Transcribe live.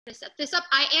to set this up.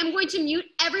 I am going to mute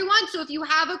everyone, so if you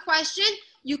have a question,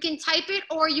 you can type it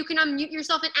or you can unmute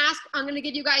yourself and ask. I'm going to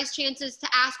give you guys chances to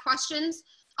ask questions,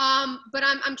 but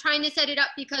I'm trying to set it up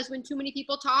because when too many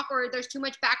people talk or there's too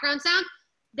much background sound,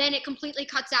 then it completely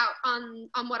cuts out on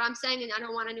what I'm saying, and I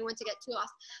don't want anyone to get too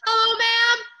lost. Hello,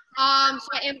 ma'am. So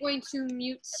I am going to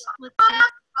mute. Let's see.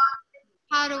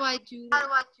 How do I do that?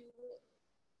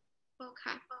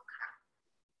 Okay.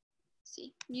 Let's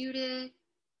see, muted.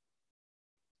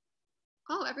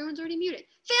 Oh, everyone's already muted.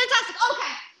 Fantastic.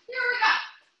 Okay, here we go.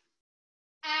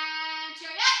 And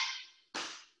chariot.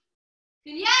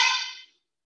 Vignette.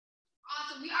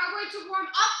 Awesome. We are going to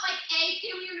warm up like a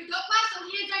family unit class. So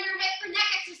hands on your hip for neck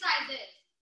exercises.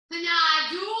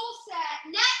 Hanadul,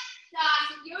 set, net.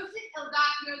 Das Yosit,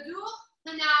 Elgapio dual.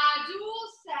 Hanadul,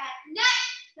 set, net.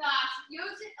 Das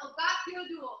Yosit, Elgapio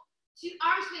dual. Two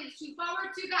arm swings, two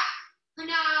forward, two back.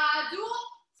 Hanadul,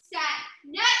 set,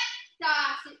 net.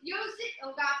 Das Yosit,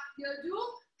 Elgapio dual.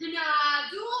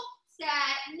 Hanadul,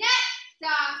 set, net.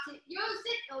 Das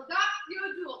Yosit, Elgapio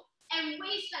dual. And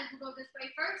waist length will go this way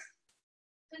first.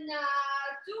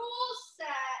 Hanadul,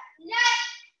 set, net.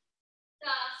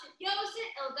 Das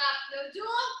Yosit, Elgapio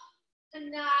dual.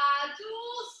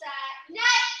 Hanadul, set,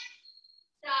 net.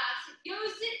 Das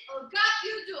Yosit,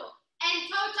 Elgapio dual. And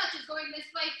toe touch is going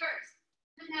this way first.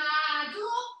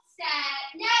 Hanadul,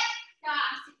 set, net.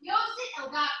 Das Yosit,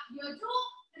 Elgapio dual.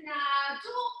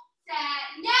 Hanadul,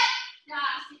 set, net.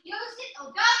 Das Yosit,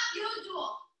 Elgapio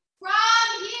dual. From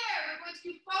here, we're going to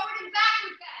do forward and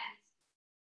backward bends.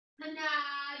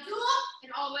 Hanadul,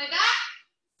 and all the way back.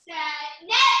 Set,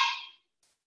 net.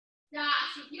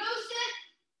 Das Yosit,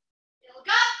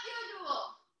 Elgapio dual.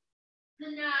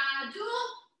 Hanadul,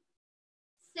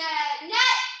 set,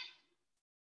 net.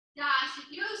 Das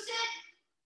Yosit,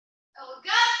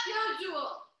 Elgapio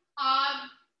dual.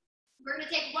 We're going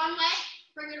to take one leg,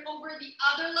 bring it over the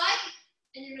other leg,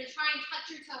 and you're going to try and touch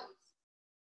your toes.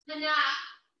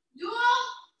 Hanadul,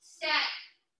 set,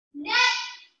 net.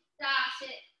 Das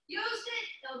Yosit,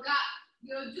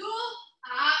 Elgapio dual.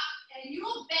 Up, and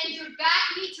you'll bend your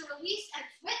back knee to release and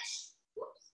switch.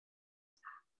 Whoops.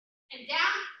 And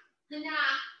down.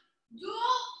 Hanadul,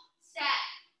 set,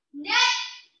 net.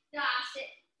 Das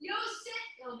Yosit,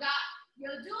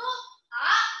 Elgapio dual.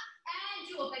 Up, and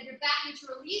dual. Bend your back knee to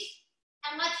release.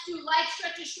 And let's do leg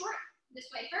stretches short. This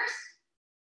way first.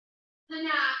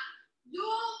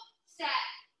 Hanadul, set,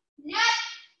 net.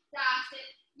 Das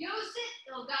Yosit,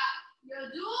 Elgapio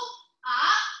dual.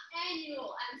 Up, and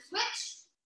dual. And switch.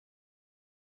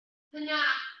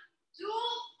 Hanadul,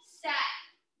 set,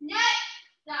 net.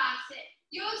 Das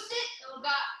Yosit,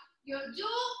 Elgapio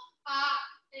dual. Up,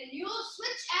 and dual.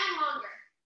 Switch and longer.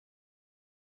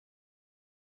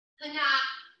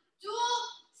 Hanadul,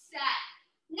 set,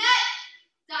 net.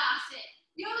 Das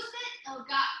Yosit,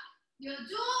 Elgapio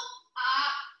dual.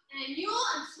 Up, and dual.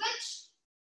 And switch.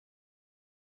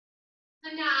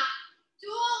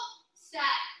 Hanadul,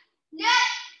 set, net.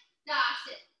 Das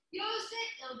Yosit,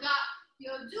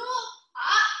 Elgapio dual.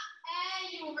 Up,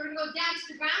 and dual. We're going to go down to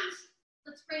the ground.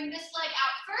 Let's bring this leg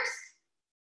out first.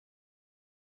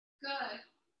 Good.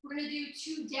 We're going to do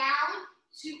 2 down,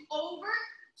 2 over,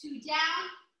 2 down,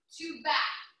 2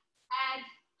 back. And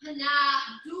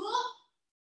Hanadul,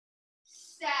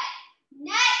 set,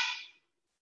 net.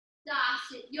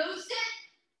 Das Yosit,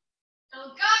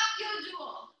 Elgapio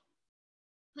dual.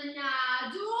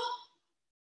 Hanadul,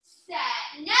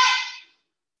 set, net.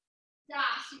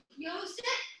 Das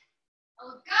Yosit,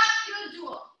 Elgapio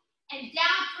dual. And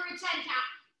down for a 10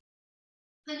 count.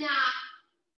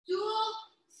 Hanadul,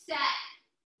 set,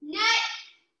 net.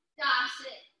 Das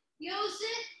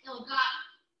Yosit,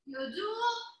 Elgapio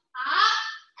dual. Up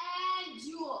and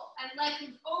dual. And leg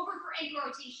comes over for ankle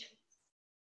rotation.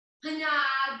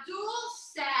 Hanadul,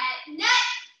 set, net.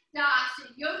 Das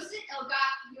Yosit,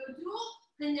 Elgapio dual.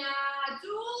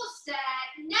 Hanadul, set,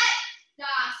 net.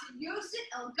 Das Yosit,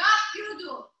 Elgapio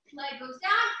dual. Leg goes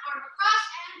down, arm across,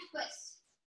 and twist.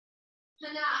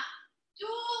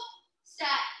 Hanadul,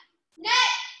 set,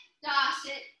 net. Das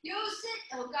Yosit,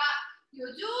 Elgapio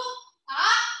dual.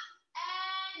 Up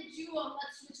and dual.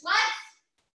 Let's switch legs.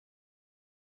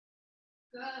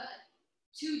 Good.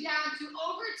 2 down, 2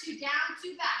 over, 2 down,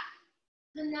 2 back.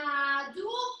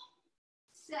 Hanadul,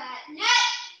 set, net.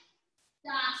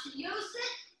 Das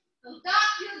Yosit,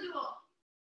 Elgapio dual.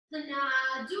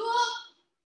 Hanadul,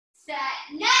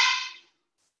 set, net.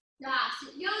 Das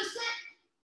Yosit,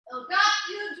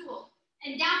 Elgapio dual.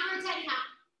 And down for a 10 count.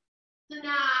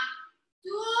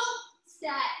 Hanadul,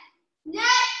 set,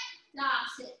 net.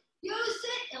 Das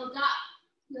Yosit,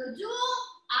 Elgapio dual.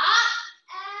 Up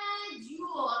and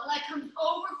dual. Leg comes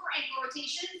over for ankle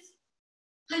rotations.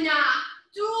 Hana,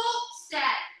 dual,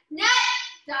 set, net,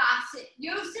 da, sit,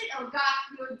 yo, sit, el, ga,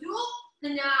 yo, dual,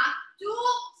 hana,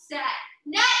 dual, set,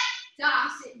 net, da,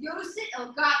 sit, yo, sit,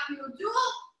 el, ga, yo,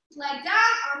 dual, leg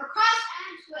down, arm across,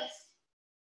 and twist.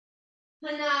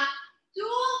 Hana,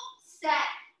 dual, set,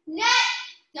 net,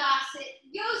 da, sit,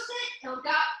 yo, sit, el,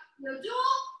 ga, yo,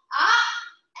 dual, up,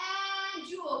 and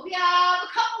dual. We have a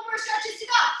couple more stretches to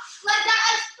go. Let that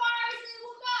as far as it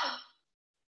will go.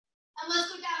 And let's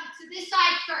go down to this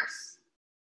side first.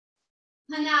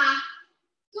 Hana,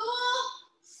 dual,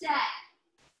 set,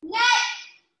 net,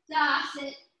 da,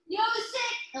 sit, yo,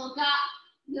 sit, el, ga,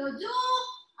 yo, dual,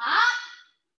 up,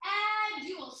 and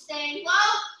dual. Staying low.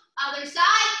 Other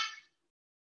side.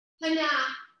 Hana,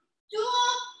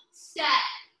 dual, set,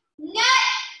 net,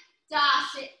 da,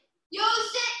 sit, yo,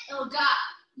 sit, el, ga,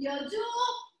 yo, dual,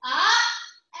 up,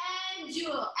 and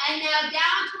dual. And now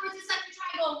down towards the center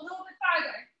triangle a little bit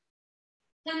farther.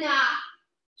 Hana,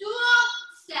 dual,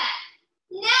 set,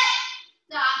 net,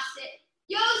 da, sit,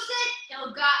 yo, sit,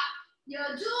 el, ga, yo,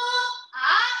 dual,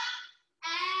 up,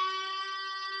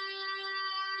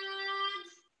 and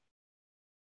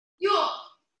dual.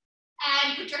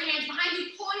 And put your hands behind you,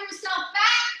 pull yourself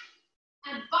back,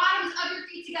 and bottoms of your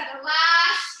feet together.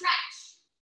 Last stretch.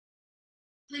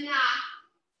 Hana,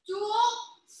 dual,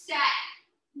 set,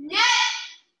 net,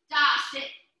 da, sit,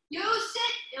 yo,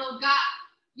 sit, el, ga,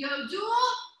 yo, dual,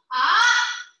 up,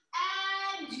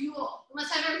 and dual.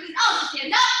 Let's have everything else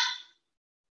stand up.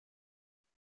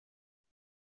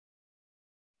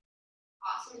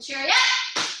 Awesome. Chariot.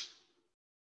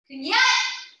 Vignette.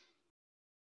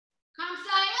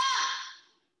 Kamsaya.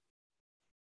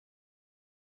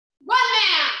 One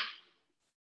man.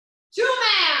 Two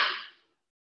man.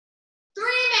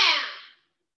 Three man.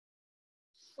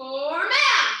 Four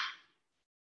man.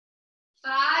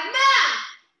 Five man.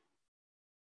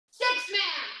 Six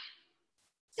man.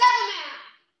 Seven man.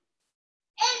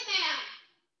 Eight man.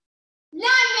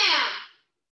 Nine man.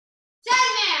 10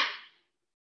 man.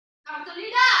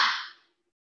 Kamsalida.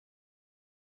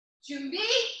 Jumbi.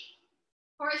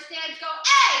 Horse stance, go A.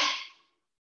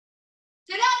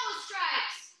 To double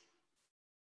strikes.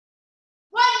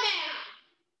 One man.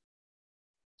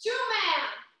 Two man.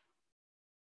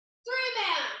 Three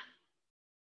man.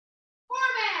 Four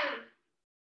man.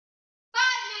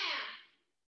 Five man.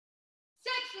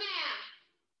 Six man.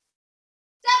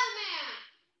 Seven man.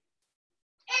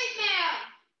 Eight man.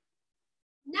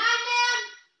 Nine man.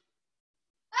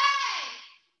 Hey.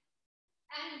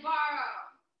 And borrow.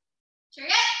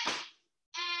 Chariot.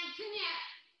 And Vignette.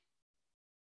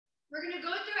 We're going to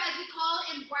go through, as we call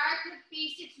it, Embark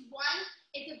Basics 1.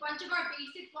 It's a bunch of our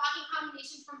basic blocking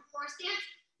combinations from horse stance.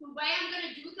 The way I'm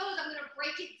going to do those, I'm going to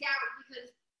break it down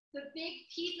because the big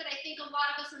piece that I think a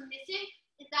lot of us are missing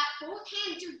is that both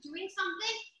hands are doing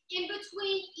something in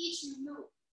between each move.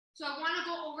 So I want to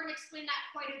go over and explain that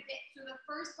quite a bit. So the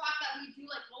first block that we do,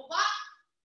 like low block,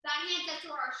 that hand sets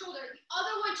over our shoulder. The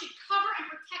other one should cover and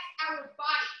protect our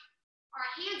body. Our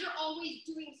hands are always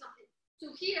doing something.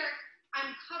 So here,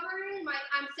 I'm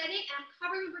setting and I'm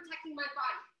covering and protecting my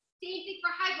body. Same thing for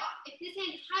high block. If this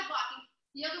hand is high blocking,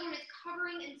 the other one is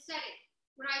covering and setting.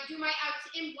 When I do my out to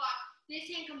in block, this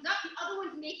hand comes up, the other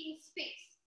one's making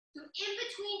space. So in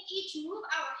between each move,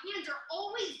 our hands are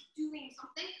always doing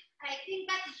something. And I think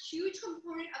that's a huge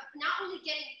component of not only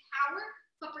getting power,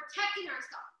 but protecting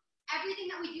ourselves.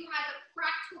 Everything that we do has a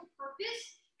practical purpose,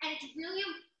 and it's really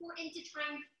important to try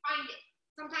and find it.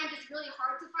 Sometimes it's really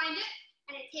hard to find it,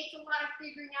 and it takes a lot of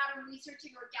figuring out and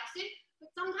researching or guessing,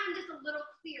 but sometimes it's a little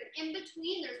clear. In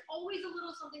between, there's always a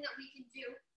little something that we can do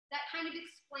that kind of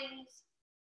explains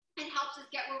and helps us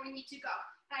get where we need to go.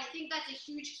 And I think that's a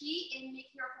huge key in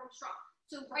making our form strong.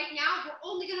 So right now, we're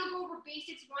only gonna go over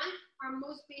basics 1, our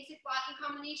most basic blocking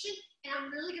combination, and I'm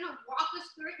really gonna walk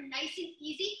us through it nice and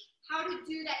easy, how to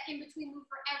do that in-between move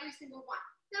for every single one.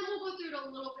 Then we'll go through it a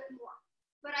little bit more.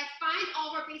 But I find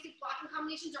all of our basic blocking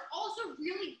combinations are also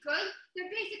really good.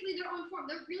 They're basically their own form.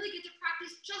 They're really good to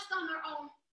practice just on their own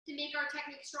to make our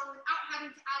technique strong without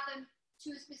having to add them to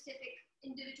a specific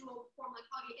individual form like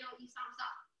Hage, Il, I, Sam, Sa.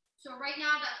 So right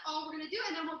now, that's all we're gonna do,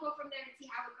 and then we'll go from there and see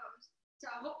how it goes. So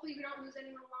hopefully we don't lose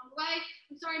anyone along the way.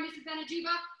 I'm sorry, Mrs.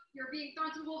 Benajiba, you're being thrown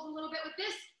to the wolves a little bit with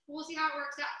this, but we'll see how it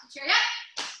works out. So chariot,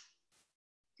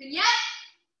 vignette,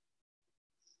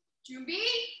 Jumbi,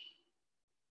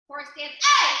 horse stance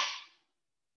A.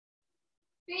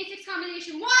 Basics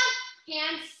combination 1,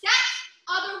 hand set,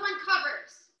 other one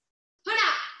covers. Hana.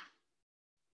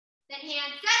 Then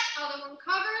hand set, other one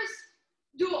covers,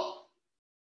 dual.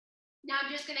 Now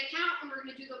I'm just gonna count and we're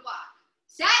gonna do the block.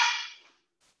 Set,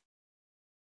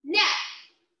 net.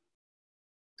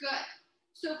 Good.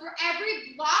 So for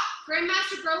every block,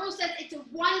 Grandmaster Grolo says it's a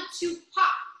 1-2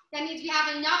 pop. That means we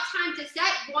have enough time to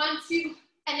set 1, 2,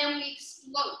 and then we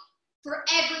explode. For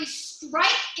every strike,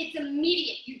 it's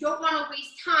immediate. You don't want to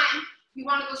waste time. You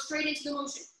want to go straight into the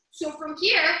motion. So from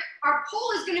here, our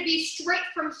pull is going to be straight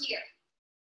from here.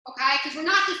 Okay? Because we're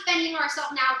not defending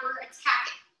ourselves now, we're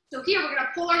attacking. So here, we're going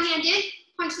to pull our hand in,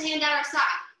 punch the hand at our side.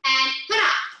 And hana.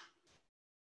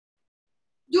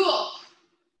 Duel.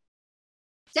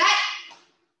 Set.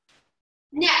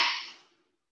 Net.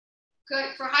 Good.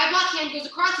 For high block, hand goes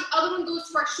across. The other one goes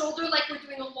to our shoulder like we're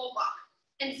doing a low block.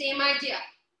 And same idea.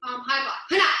 High block.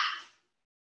 Hana.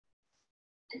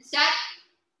 And set.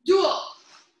 Duel.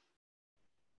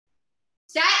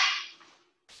 Set.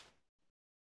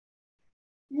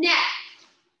 Net.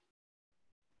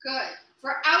 Good.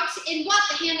 For out in what?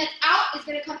 The hand that's out is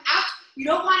going to come out. You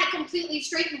don't want it completely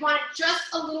straight. You want it just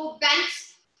a little bent,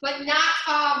 but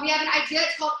not, we have an idea.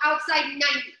 It's called outside 90.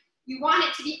 You want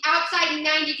it to be outside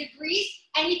 90 degrees.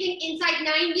 Anything inside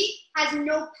 90 has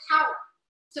no power.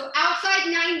 So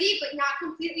outside 90, but not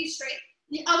completely straight.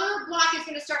 The other block is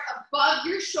going to start above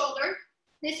your shoulder.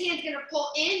 This hand's going to pull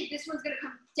in. This one's going to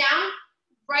come down,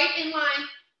 right in line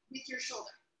with your shoulder.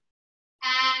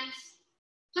 And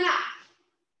hana.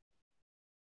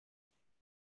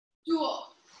 Duel.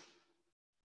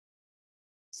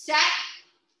 Set.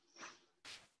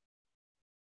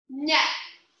 Net.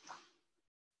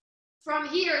 From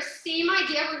here, same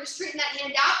idea. We're going to straighten that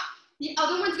hand out. The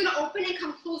other one's going to open and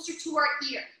come closer to our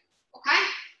ear. Okay?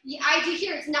 The idea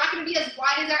here is not going to be as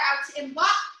wide as our out-in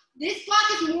block. This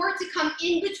block is more to come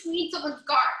in between someone's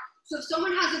guard. So if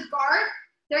someone has a guard,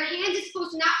 their hand is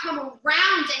supposed to not come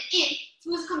around and in. It's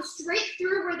supposed to come straight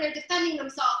through where they're defending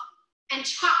themselves and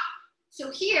chop.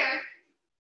 So here,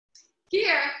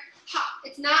 pop.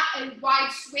 It's not a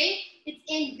wide swing. It's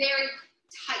in very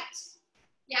tight.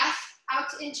 Yes? Out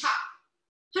to in chop.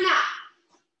 Hana.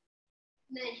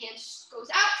 And then hand goes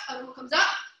out. Other one comes up.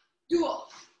 Duel.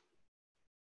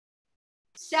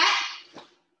 Set.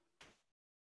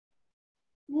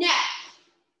 Net.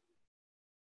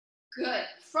 Good.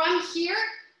 From here,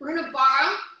 we're going to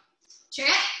borrow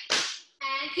chariot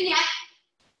and kunyet.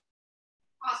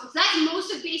 Awesome. So that's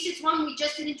most of basics one. We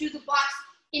just didn't do the blocks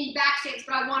in back stance,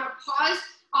 but I want to pause.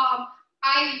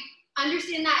 I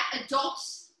understand that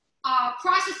adults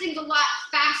process things a lot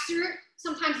faster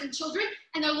sometimes than children,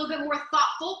 and they're a little bit more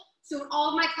thoughtful. So in all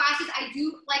of my classes, I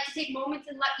do like to take moments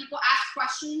and let people ask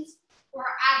questions or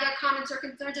add their comments or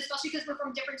concerns, especially because we're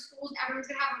from different schools and everyone's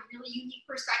going to have a really unique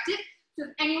perspective. So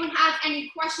if anyone has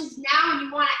any questions now and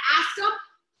you want to ask them,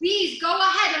 please go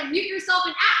ahead and mute yourself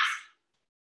and ask.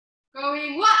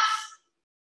 Going once.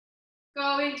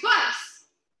 Going twice.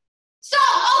 So,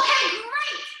 okay,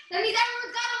 great. That means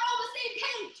everyone's got it all the same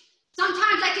page.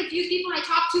 Sometimes I confuse people and I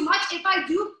talk too much. If I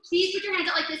do, please put your hands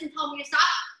out like this and tell me to stop.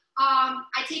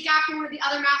 I take after one of the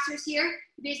other masters here,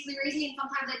 basically raise me, and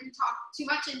sometimes I do talk too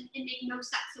much and make no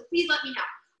sense. So please let me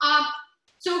know.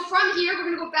 So from here, we're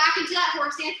going to go back into that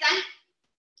horse stance then.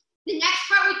 The next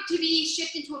part would to be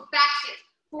shift into a back stance.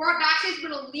 For our back stance, we're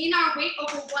going to lean our weight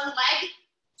over one leg.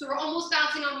 So we're almost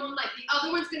bouncing on one leg. The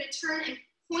other one's going to turn and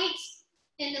point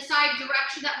in the side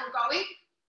direction that we're going.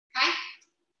 Okay?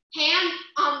 Hand,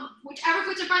 whichever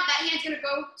foot's in front, that hand's going to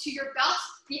go to your belt.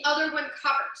 The other one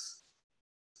covers.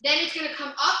 Then it's going to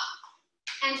come up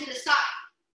and to the side.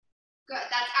 Good.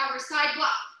 That's our side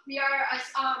block. We are,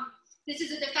 this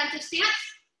is a defensive stance,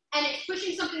 and it's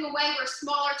pushing something away. We're a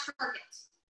smaller target.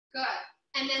 Good.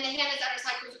 And then the hand is at our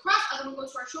side, goes across. Other one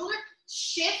goes to our shoulder.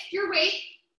 Shift your weight.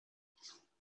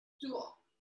 Duel.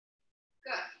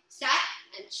 Good. Set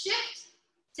and shift.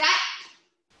 Set.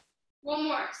 One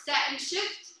more. Set and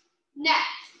shift. Net.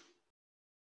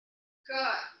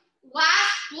 Good.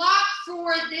 Last block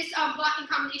for this blocking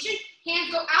combination.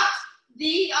 Hands go out.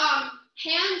 The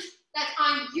hand that's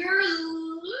on your,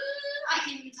 I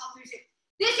can't even tell through Zoom.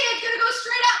 This hand's gonna go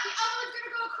straight up. The other one's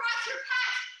gonna go across your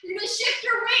pack. You're gonna shift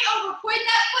your weight over, point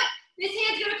that foot. This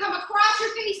hand's gonna come across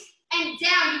your face and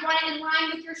down. You want it in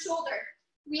line with your shoulder.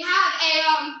 We have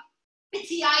a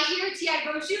TI here, TI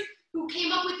Roshu, who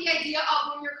came up with the idea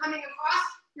of when you're coming across,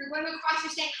 you're going across,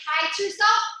 you're saying hi to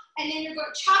yourself, and then you're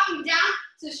going chopping down.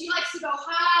 So she likes to go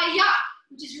hi-ya,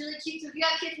 which is really cute. So if you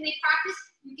have kids and they practice,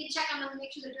 you can check on them and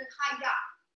make sure they're doing hi-ya.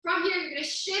 From here, you're going to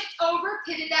shift over,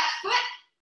 pivot that foot,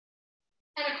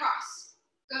 and across.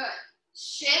 Good.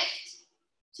 Shift,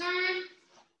 turn.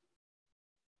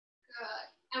 Good.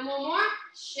 And one more.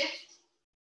 Shift.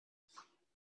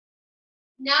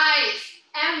 Nice.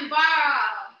 And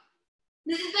borrow.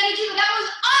 Mrs. Benajuba, that was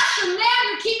awesome, man.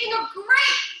 You're keeping up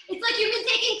great. It's like you've been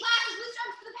taking classes with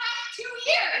drums for the past 2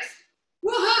 years.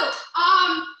 Woohoo!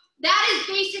 That is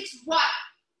basics one,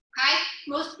 okay?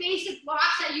 Most basic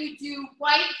blocks that you do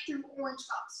white through orange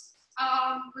belts.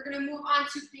 We're gonna move on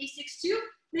to basics two.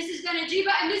 This is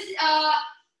Benajiba and this is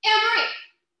Anne-Marie.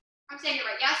 I'm saying it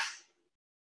right, yes?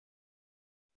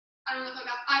 I don't know if I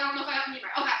got the name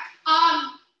right. Okay.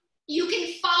 You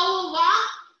can follow along.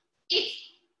 It's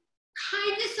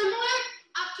kind of similar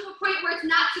up to a point where it's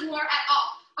not similar at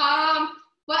all.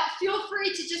 But feel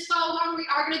free to just follow along. We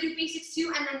are going to do basics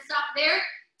two and then stop there.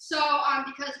 So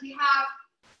because we have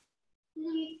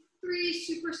only 3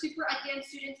 super advanced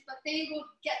students, but they will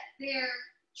get their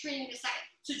training in a second.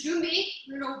 So Junbi,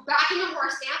 we're going to go back into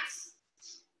horse stance.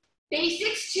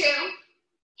 Basics two,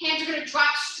 hands are going to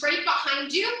drop straight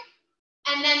behind you.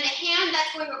 And then the hand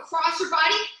that's going across your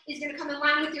body is going to come in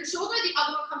line with your shoulder. The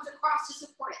other one comes across to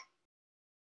support it.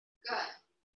 Good.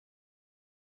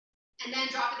 And then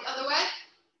drop it the other way.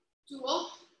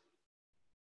 Dual.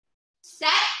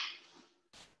 Set.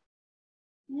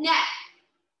 Net.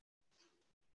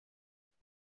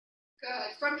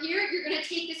 Good. From here, you're going to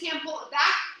take this hand, pull it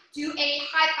back, do a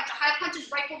high punch. A high punch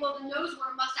is right below the nose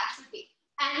where a mustache would be.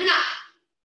 And enough.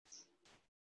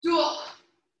 Dual.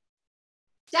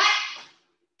 Set.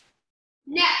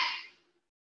 Net.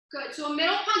 Good. So a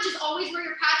middle punch is always where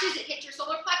your patch is. It hits your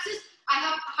solar plexus. I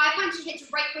have a high punch. It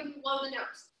hits right below the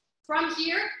nose. From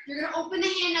here, you're going to open the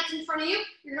hand that's in front of you.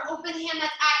 You're going to open the hand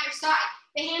that's at your side.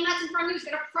 The hand that's in front of you is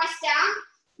going to press down.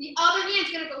 The other hand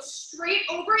is going to go straight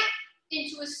over it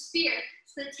into a spear.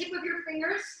 So the tip of your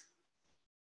fingers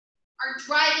are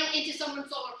driving into someone's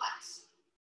solar plex.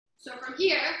 So from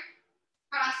here,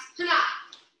 press hana.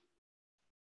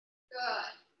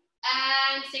 Good.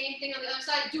 And same thing on the other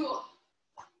side, dual.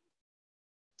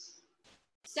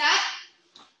 Set.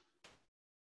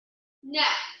 Net.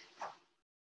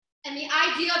 And the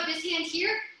idea of this hand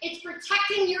here, it's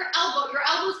protecting your elbow. Your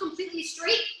elbow is completely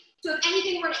straight, so if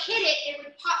anything were to hit it, it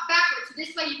would pop backwards. So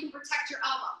this way you can protect your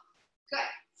elbow. Good.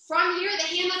 From here,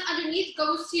 the hand that's underneath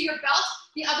goes to your belt.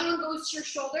 The other one goes to your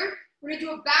shoulder. We're gonna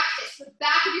do a back fist. The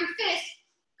back of your fist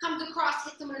comes across,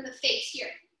 hit someone in the face here.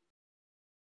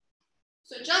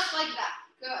 So just like that.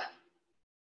 Good.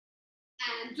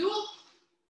 And dual.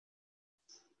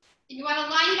 And you want to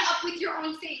line it up with your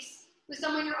own face, with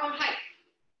someone your own height.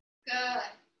 Good.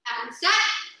 And set.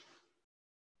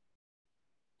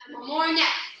 And one more net.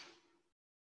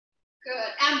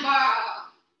 Good. And borrow.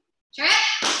 Try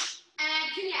it.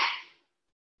 And connect.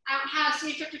 I don't have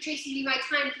senior instructor Tracy be my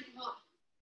time to keep going.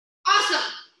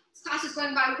 Awesome. This class is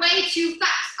going by way too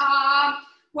fast.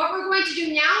 What we're going to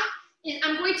do now is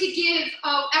I'm going to give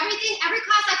every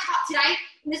class I taught today,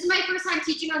 and this is my first time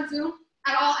teaching on Zoom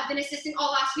at all. I've been assisting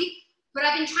all last week, but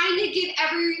I've been trying to give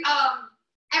every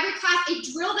class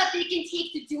a drill that they can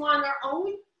take to do on their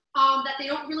own, that they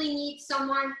don't really need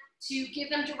someone to give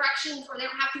them directions, or they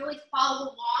don't have to really follow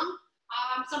along.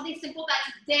 Something simple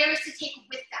that's theirs to take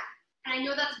with them. And I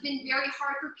know that's been very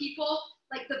hard for people,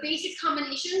 like the basic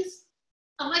combinations.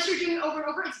 Unless you're doing it over and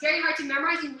over, it's very hard to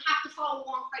memorize, and you have to follow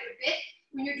along quite a bit.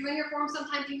 When you're doing your form,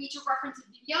 sometimes you need to reference a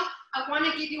video. I want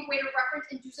to give you a way to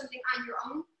reference and do something on your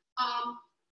own.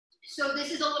 So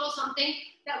this is a little something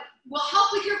that will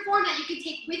help with your form that you can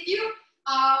take with you,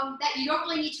 that you don't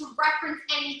really need to reference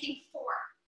anything for.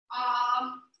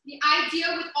 The idea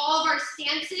with all of our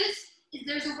stances is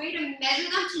there's a way to measure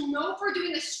them to know if we're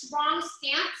doing a strong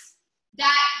stance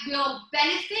that will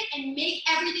benefit and make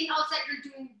everything else that you're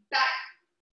doing better.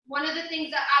 One of the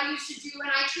things that I used to do,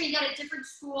 and I trained at a different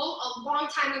school a long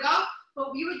time ago,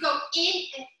 but we would go in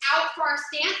and out for our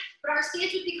stance, but our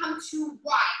stance would become too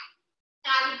wide,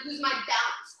 and I would lose my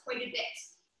balance quite a bit.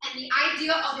 And the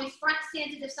idea of a front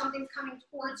stance is if something's coming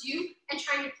towards you and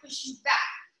trying to push you back.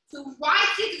 So wide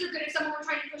stances are good if someone were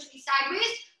trying to push me sideways,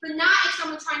 but not if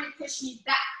someone's trying to push me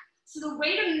back. So the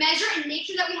way to measure and make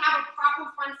sure that we have a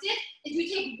proper front stance is you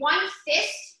take one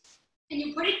fist and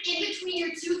you put it in between your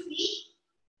 2 feet.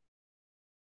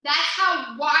 That's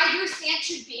how wide your stance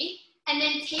should be. And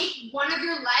then take one of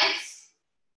your legs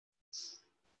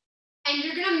and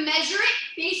you're gonna measure it,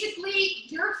 basically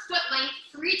your foot length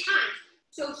 3 times.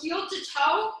 So heel to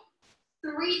toe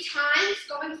 3 times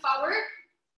going forward.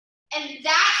 And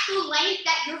that's the length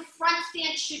that your front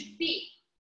stance should be.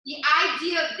 The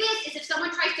idea of this is if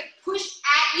someone tries to push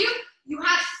at you, you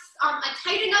have a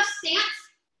tight enough stance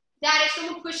that if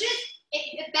someone pushes,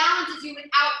 it balances you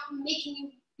without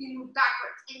making you move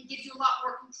backwards and gives you a lot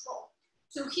more control.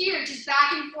 So here, just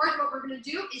back and forth, what we're gonna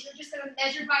do is you're just gonna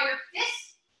measure by your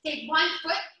fist, take one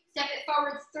foot, step it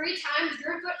forward 3 times,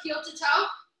 your foot heel to toe,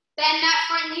 bend that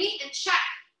front knee and check.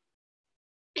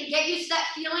 And get used to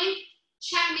that feeling.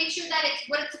 Check, make sure that it's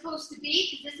what it's supposed to be,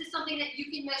 because this is something that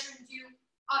you can measure and do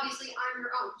obviously on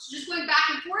your own. So just going back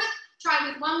and forth, try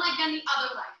with one leg, then the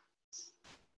other leg.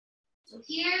 So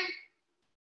here,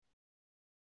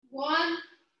 1,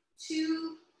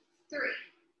 2, 3.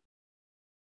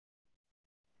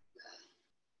 Good.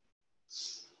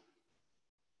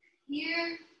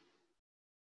 Here,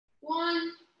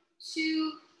 1,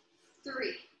 2,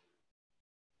 3.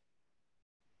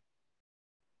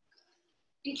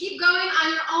 And keep going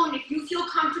on your own. If you feel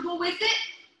comfortable with it,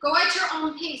 go at your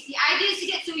own pace. The idea is to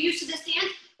get so used to the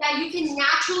stance that you can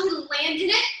naturally land in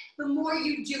it the more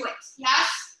you do it,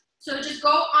 yes? So just go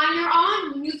on your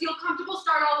own. When you feel comfortable,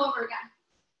 start all over again.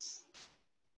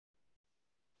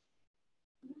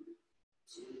 1,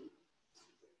 2.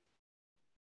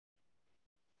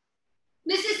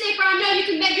 Mrs. Safer, I know you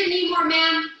can bend your knee more,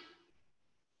 ma'am.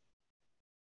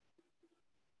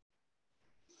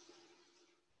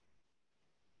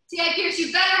 T.I. Pierce,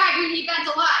 you better have your knee bent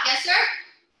a lot. Yes, sir?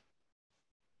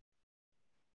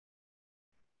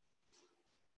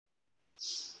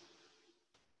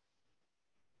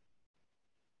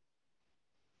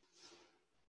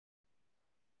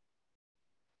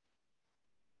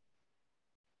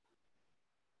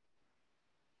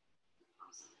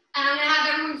 And I'm gonna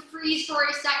have everyone freeze for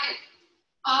a second.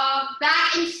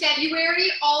 Back in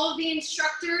February, all of the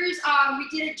instructors,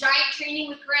 we did a giant training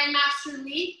with Grandmaster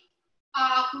Lee,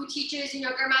 who teaches,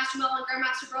 Grandmaster Mel and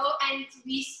Grandmaster Bro, and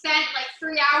we spent like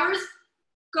 3 hours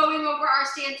going over our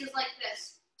stances like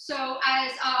this. So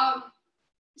as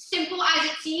simple as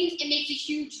it seems, it makes a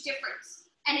huge difference.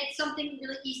 And it's something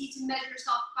really easy to measure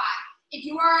yourself by. If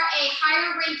you are a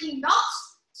higher ranking belt,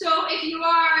 so if you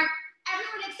are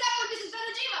everyone except for Mrs.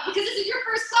 Benajima, because this is your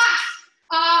first class,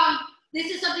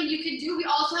 this is something you can do. We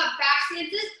also have back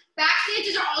stances. Back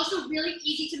stances are also really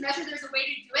easy to measure. There's a way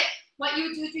to do it. What you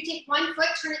would do is you take one foot,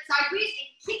 turn it sideways, and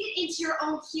kick it into your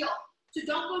own heel. So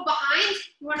don't go behind.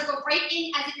 You want to go right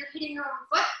in as if you're hitting your own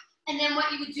foot. And then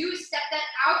what you would do is step that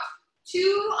out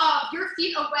 2 of your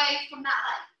feet away from that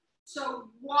leg. So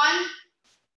 1,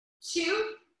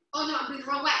 2. Oh no, I'm doing the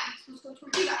wrong way. I'm supposed to go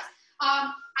towards you guys.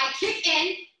 I kick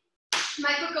in.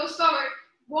 My foot goes forward.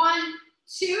 1,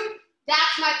 2.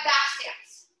 That's my back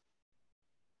stance.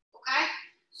 Okay?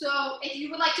 So if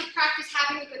you would like to practice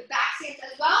having a good back stance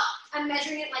as well, I'm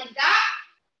measuring it like that.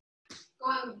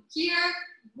 Going here,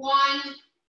 1,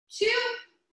 2.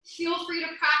 Feel free to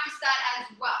practice that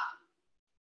as well.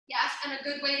 Yes, and a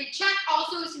good way to check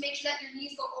also is to make sure that your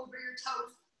knees go over your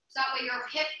toes. So that way your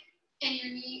hip and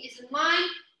your knee is in line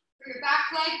for your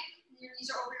back leg, and your knees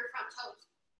are over your front toes.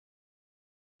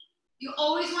 You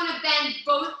always want to bend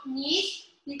both knees,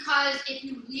 because if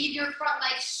you leave your front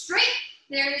leg straight,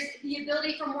 there's the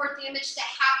ability for more damage to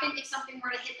happen if something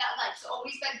were to hit that leg. So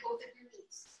always bend both of your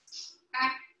knees. Okay?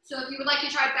 So if you would like to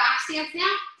try back stance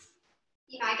now,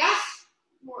 be my guest.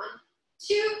 1,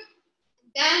 2,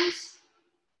 bend.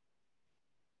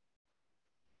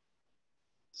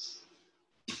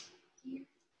 Here.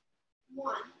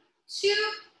 1,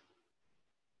 2,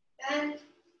 bend.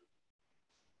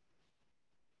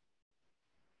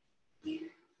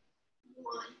 Here.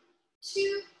 1,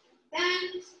 2,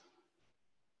 bend.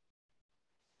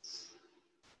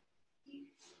 Here.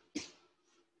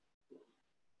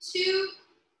 2,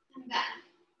 and bend.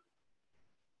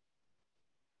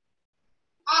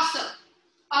 Awesome.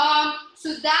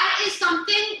 So that is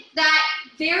something that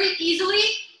very easily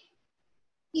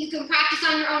you can practice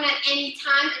on your own at any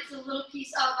time. It's a little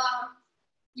piece of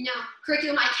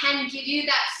curriculum I can give you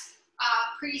that's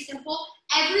pretty simple.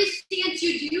 Every stance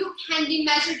you do can be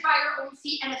measured by your own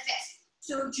feet and a fist.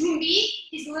 So Jumbi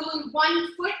is literally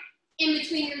 1 foot in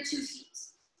between your 2 feet.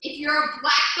 If you're a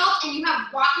black belt and you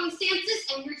have walking stances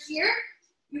and you're here,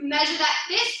 you measure that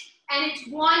fist and it's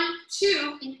 1,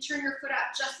 2, and you turn your foot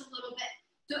out just a little bit.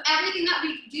 So everything that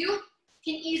we do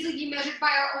can easily be measured by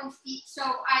our own feet. So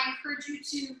I encourage you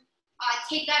to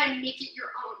take that and make it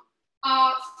your own.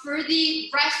 For the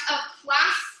rest of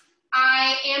class,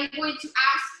 I am going to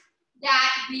ask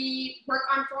that we work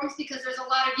on forms because there's a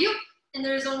lot of you and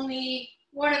there's only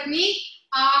one of me.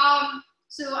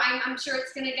 So I'm sure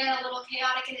it's gonna get a little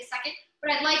chaotic in a second,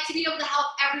 but I'd like to be able to help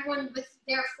everyone with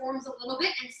their forms a little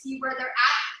bit and see where they're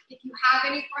at. If you have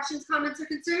any questions, comments, or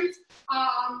concerns,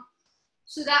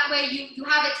 so that way you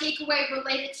have a takeaway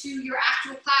related to your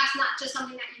actual class, not just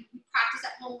something that you practice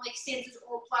at home like stances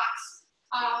or blocks.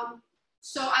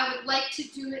 So I would like to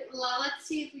do it, let's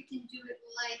see if we can do it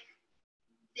like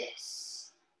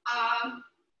this.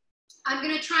 I'm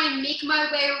gonna try and make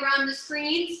my way around the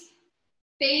screens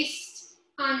based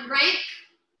on rank,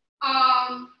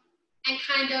 and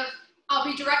kind of, I'll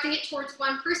be directing it towards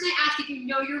one person. I ask if you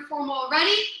know your form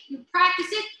already, you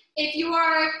practice it. If you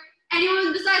are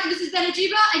Anyone besides Mrs.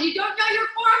 Benajiba and you don't know your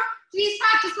form, please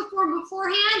practice the form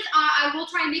beforehand. I will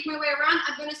try and make my way around.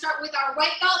 I'm gonna start with our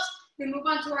white belts, then move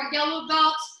on to our yellow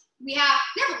belts. We have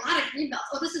a lot of green belts.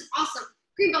 Oh, this is awesome.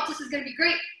 Green belts, this is gonna be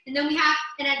great. And then we have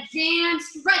an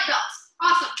advanced red belts.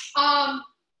 Awesome.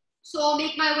 So I'll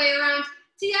make my way around.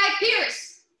 T.I.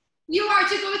 Pierce, you are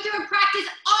to go through and practice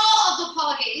all of the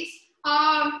polygays.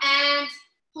 And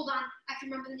hold on, I can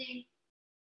remember the name.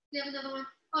 We have another one.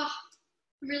 Oh,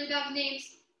 I'm really bad with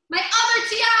names. My other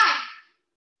T.I.,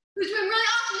 who's been really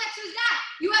awesome next to his dad.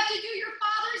 You have to do your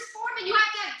father's form and you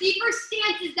have to have deeper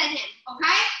stances than him,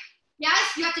 okay? Yes,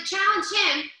 you have to challenge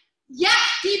him. Yes,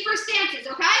 deeper stances,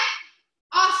 okay?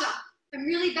 Awesome. I'm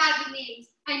really bad with names.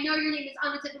 I know your name is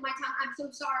on the tip of my tongue. I'm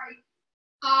so sorry.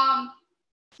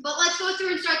 But let's go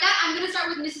through and start that. I'm gonna start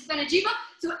with Mrs. Benajiba.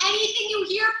 So anything you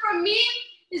hear from me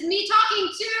is me talking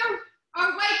to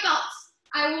our white belts.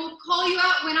 I will call you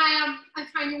out when I'm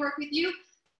trying to work with you.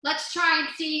 Let's try and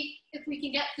see if we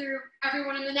can get through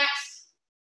everyone in the next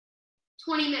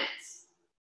 20 minutes.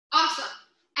 Awesome.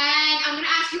 And I'm gonna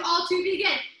ask you all to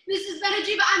begin. Mrs.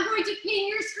 Benajiba, I'm going to pin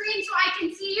your screen so I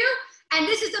can see you. And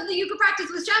this is something you can practice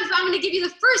with Gems, but I'm gonna give you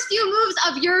the first few moves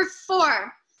of your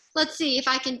form. Let's see if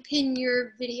I can pin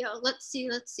your video. Let's see.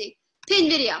 Pin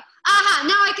video. Aha,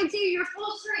 now I can see your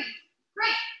full screen.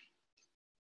 Great.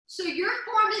 So your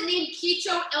form is named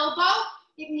Kicho Elbow.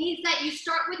 It means that you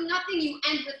start with nothing, you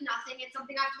end with nothing. It's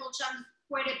something I've told Shams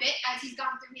quite a bit as he's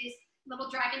gone through his little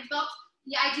dragon's belt.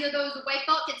 The idea though is the white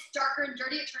belt gets darker and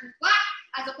dirty, it turns black.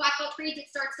 As a black belt fades, it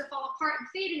starts to fall apart and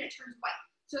fade and it turns white.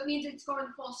 So it means it's going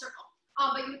full circle.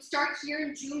 But you would start here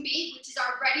in Junbi, which is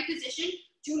our ready position.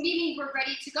 Junbi means we're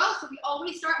ready to go. So we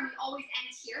always start and we always end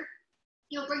here.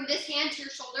 You'll bring this hand to your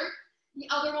shoulder. The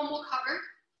other one will cover.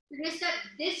 You're gonna step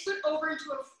this foot over into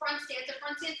a front stance. A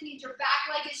front stance means your back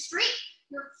leg is straight,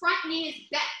 your front knee is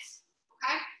bent,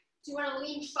 okay? So you wanna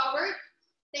lean forward.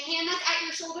 The hand that's at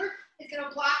your shoulder is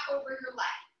gonna block over your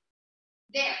leg.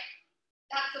 There,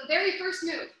 that's the very first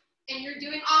move. And you're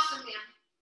doing awesome, man.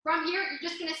 From here, you're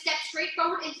just gonna step straight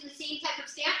forward into the same type of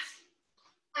stance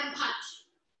and punch.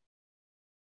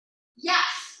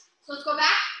 Yes, so let's go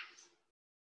back.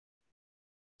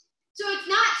 So it's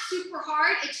not super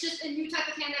hard, it's just a new type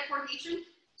of hand-eye coordination.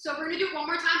 So we're gonna do it one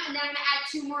more time and then I'm gonna add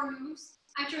 2 more moves.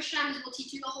 I'm sure Shams will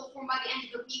teach you the whole form by the end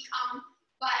of the week,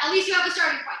 but at least you have a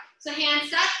starting point. So hand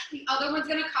set, the other one's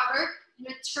gonna cover. You're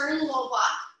gonna turn low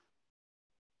block.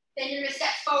 Then you're gonna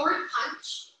step forward,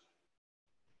 punch.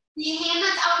 The hand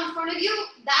that's out in front of you,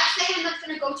 that's the hand that's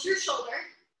gonna go to your shoulder.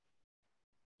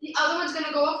 The other one's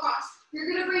gonna go across.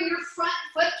 You're gonna bring your front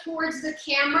foot towards the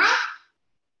camera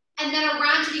and then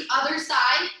around to the other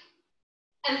side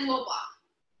and low block.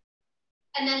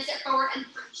 And then step forward and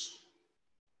punch.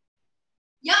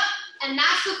 Yep, and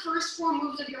that's the first 4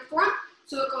 moves of your form.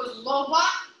 So it goes low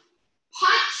block,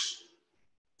 punch,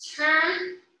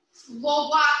 turn, low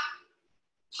block,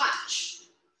 punch.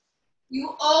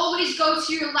 You always go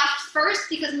to your left first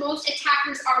because most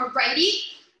attackers are righty.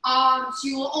 So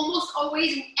you will almost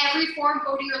always in every form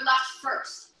go to your left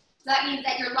first. So that means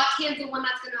that your left hand's the one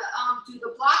that's gonna do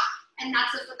the block and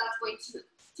that's the foot that's going to move.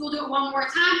 So we'll do it one more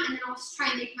time and then I'll just try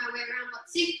and make my way around.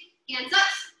 Let's see. Hands up,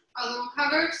 other one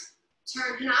covers,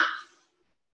 turn up,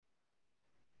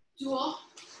 dual.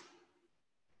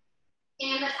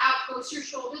 And that's out, goes to your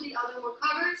shoulder, the other one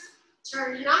covers,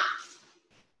 turn up,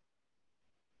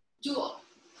 dual.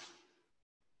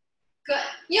 Good.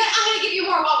 Yeah, I'm gonna give you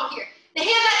more while we're here. The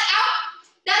hand that's out,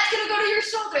 that's gonna go to your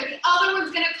shoulder. The other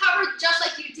one's gonna cover just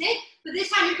like you did, but this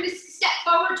time you're gonna step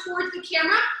forward towards the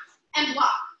camera and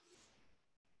block.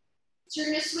 So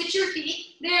you're gonna switch your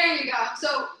feet. There you go.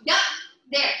 So, yep,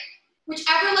 there.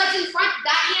 Whichever leg's in front,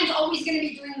 that hand's always gonna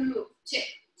be doing the move too.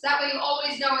 So that way you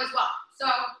always know as well. So,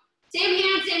 same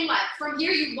hand, same leg. From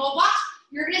here, you low block.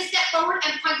 You're gonna step forward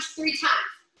and punch 3 times.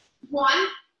 1,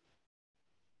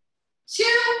 2,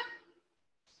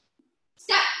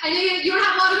 step. I know you don't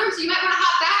have a lot of room, so you might wanna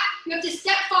hop back. You have to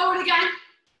step forward again.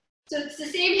 So it's the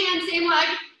same hand, same leg.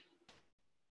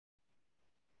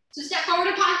 So step forward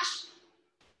and punch.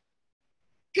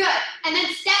 Good. And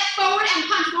then step forward and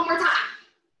punch one more time.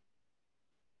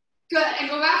 Good. And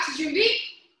go back to Junbi.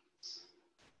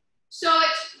 So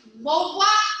it's low block,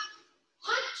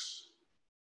 punch.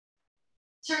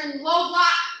 Turn low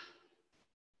block,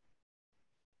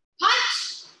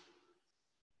 punch.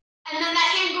 And then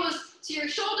that hand goes to your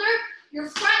shoulder. Your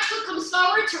front foot comes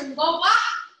forward, turn low block.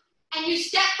 And you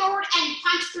step forward and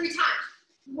punch 3 times.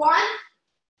 1,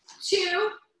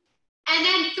 2, and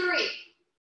then 3.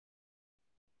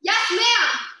 Yes,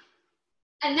 ma'am.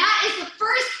 And that is the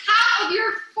first half of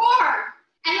your form.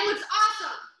 And it looks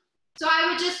awesome. So I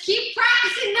would just keep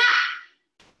practicing that.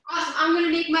 Awesome. I'm going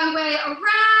to make my way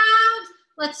around.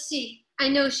 Let's see. I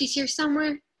know she's here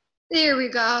somewhere. There we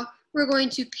go. We're going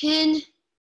to pin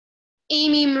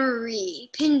Amy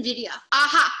Marie. Pin video.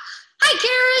 Aha. Hi,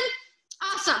 Karen.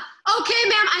 Awesome. Okay,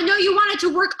 ma'am. I know you wanted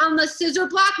to work on the scissor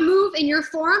block move in your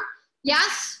form.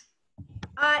 Yes?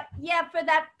 Yeah, for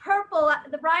that purple,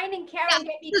 the Ryan and Karen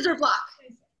gave me scissor block.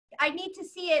 I need to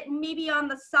see it maybe on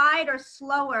the side or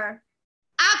slower.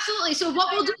 Absolutely. So what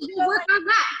we'll do is we'll work on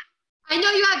that. I know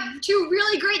you have two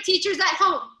really great teachers at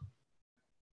home.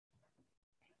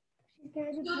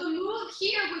 So the move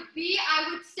here would be,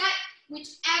 I would set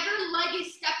whichever leg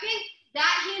is stepping,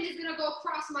 that hand is gonna go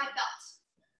across my belt.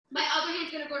 My other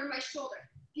hand's gonna go to my shoulder.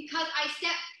 Because I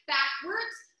step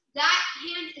backwards, that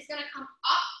hand is gonna come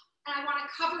up and I wanna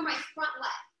cover my front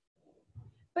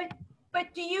leg.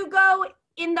 But do you go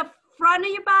in the front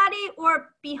of your body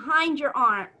or behind your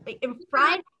arm? Like in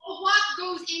front? My middle block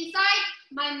goes inside,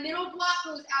 my middle block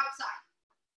goes outside.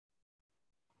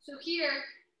 So here,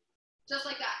 just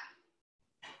like that.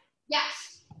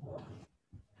 Yes.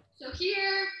 So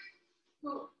here,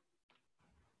 move.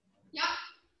 Yep.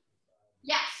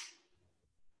 Yes.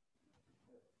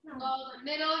 Low, the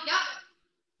middle, yep.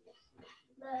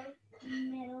 The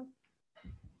middle.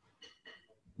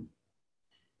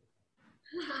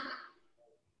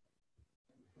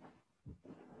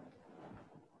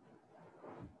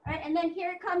 All right, and then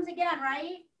here it comes again,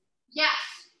 right? Yes.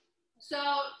 So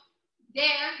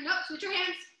there, nope, switch your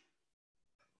hands.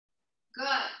 Good.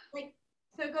 Like,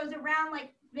 so it goes around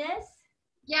like this?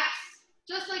 Yes,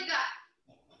 just like that.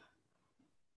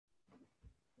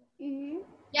 Mm-hmm.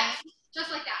 Yes,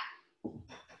 just like that.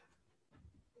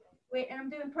 Wait, and I'm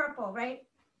doing purple, right?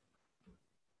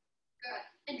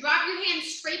 Good. And drop your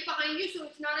hands straight behind you so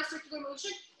it's not a circular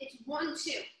motion. It's 1,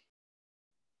 2.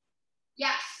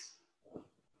 Yes.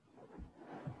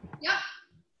 Yep.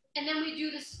 And then we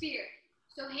do the spear.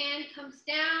 So hand comes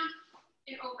down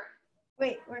and over.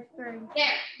 Wait, we're starting.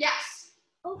 There. Yes.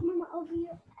 Oh, Mama, over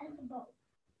your elbow.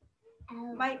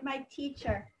 My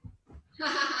teacher.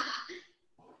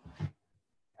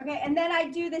 Okay, and then I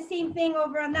do the same thing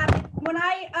over on that. When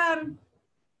I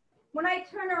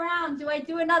turn around, do I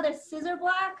do another scissor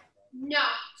block? No.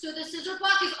 So the scissor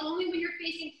block is only when you're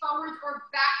facing forwards or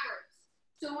backwards.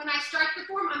 So when I start the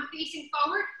form, I'm facing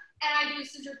forward and I do a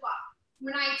scissor block.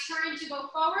 When I turn to go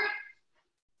forward,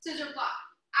 scissor block.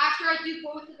 After I do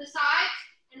both of the sides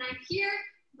and I'm here,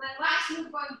 my last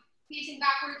move going facing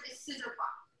backwards is scissor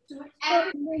block. So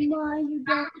whenever Mama, you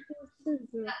don't do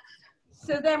scissors.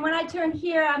 So then when I turn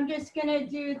here, I'm just gonna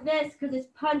do this because it's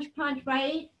punch, punch,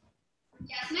 right?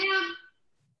 Yes, ma'am.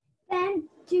 Then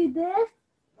do this.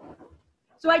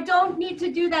 So I don't need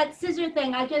to do that scissor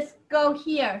thing. I just go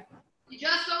here. You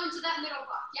just go into that middle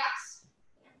block. Yes.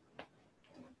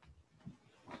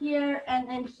 Here, and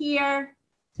then here,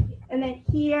 and then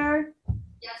here.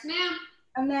 Yes, ma'am.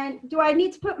 And then, do I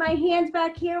need to put my hands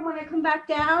back here when I come back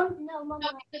down? No, Mama. No,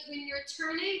 because when you're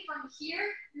turning from here,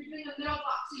 you're doing a middle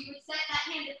block. So you would set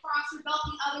that hand across your belt,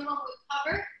 the other one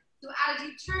would cover. So as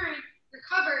you turn, you're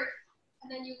covered, and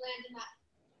then you land in that.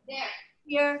 There.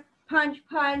 Here, punch,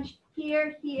 punch,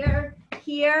 here, here,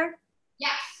 here.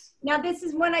 Yes. Now this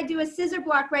is when I do a scissor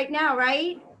block right now,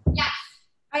 right? Yes.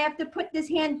 I have to put this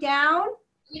hand down,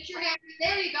 Get your hand.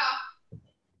 There you go.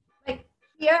 like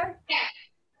here. There.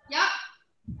 Yep.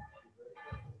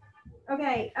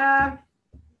 Okay,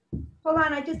 hold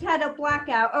on, I just had a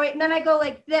blackout. Oh wait, and then I go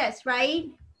like this, right?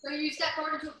 So you step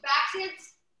forward into a back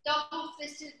stance, double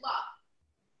fisted lock.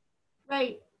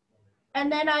 Right.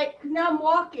 And then now I'm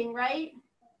walking, right?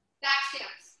 Back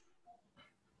stance.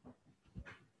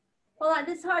 Hold on,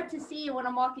 this is hard to see when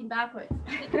I'm walking backwards.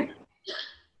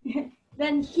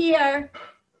 Then here,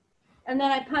 and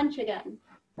then I punch again.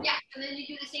 Yeah, and then you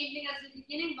do the same thing as the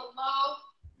beginning, the low,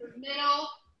 the middle,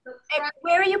 the And front.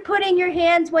 where are you putting your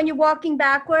hands when you're walking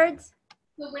backwards?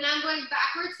 So when I'm going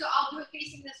backwards, so I'll do it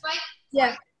facing this way.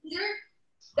 Yeah. Scissor.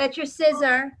 That's your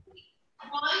scissor.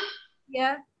 1,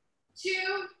 Yeah.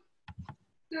 2,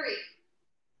 3.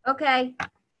 Okay.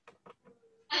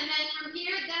 And then from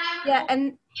here, then I would Yeah, go,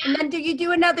 and then do you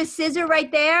do another scissor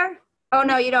right there? Oh,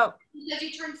 no, you don't. because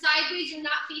you turn sideways, you're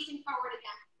not facing forward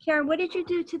again. Karen, what did you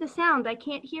do to the sound? I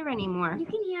can't hear anymore. You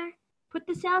can hear. Put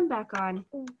the sound back on.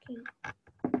 Okay.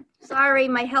 Sorry,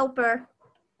 my helper.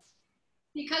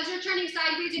 Because you're turning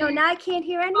sideways, No, and now I can't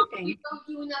hear you anything. don't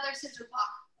do another scissor block.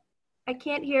 I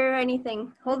can't hear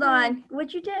anything. Hold on.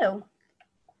 What'd you do?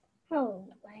 Oh,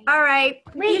 wait. All right.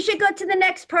 Wait. You should go to the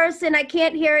next person. I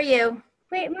can't hear you.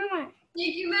 Wait, Mama.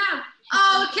 Thank you, ma'am.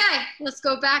 Okay, let's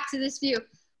go back to this view.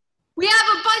 We have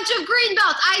a bunch of green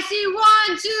belts. I see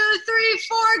 1, 2, 3,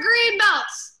 4 green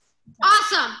belts.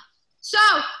 Awesome. So,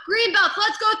 green belts,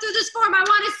 let's go through this form. I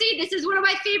want to see. This is one of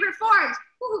my favorite forms.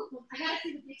 Ooh, I got to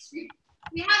see the big screen.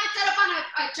 We have it set up on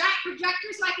a giant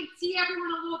projector so I can see everyone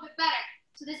a little bit better.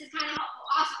 So this is kind of helpful.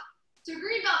 Awesome. So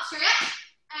green belt, straight up.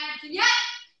 And vignette.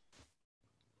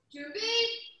 Juby.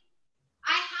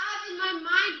 I have in my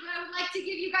mind what I would like to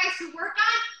give you guys to work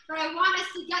on, but I want us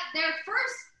to get there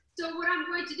first. So what I'm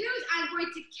going to do is I'm going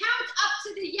to count up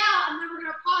to the yell, and then we're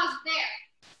going to pause there.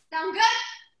 Sound good?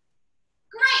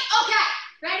 Great. Okay.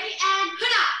 Ready? And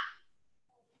huna.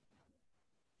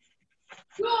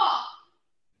 Cool.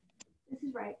 This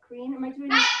is right. Green. Am I doing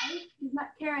this right? He's not,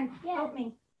 Karen, help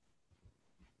me.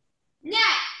 Net.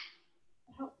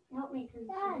 Help me, because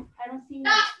I don't see you.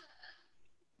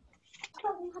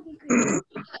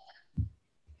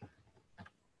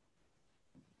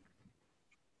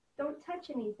 Don't touch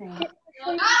anything.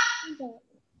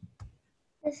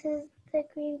 This is the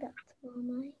green belt,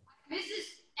 Mama. Mrs.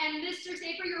 and Mr.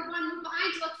 Safer, you're one move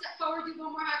behind, so let's step forward, do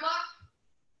one more high block.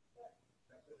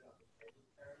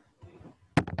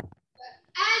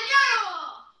 And yodel!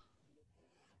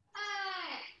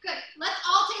 Hey, good. Let's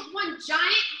all take one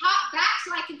giant hop back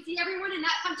so I can see everyone in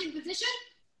that punching position.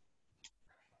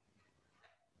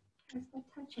 There's no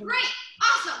touching. Great,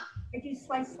 awesome. I do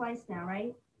slice now,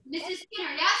 right? Mrs.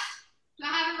 Skinner, yes? Do I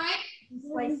have it right?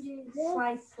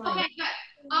 Slice. Okay, good.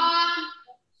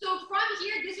 So from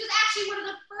here, this was actually one of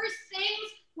the first things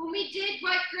when we did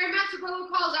what Grandmaster Willow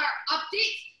calls our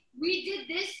updates. We did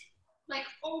this like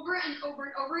over and over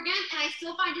and over again, and I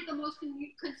still find it the most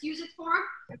confusing form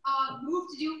move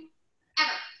to do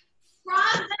ever.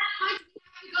 From that punch, we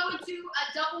have to go into a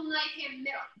double knife hand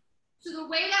middle. So the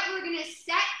way that we're gonna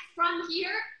set from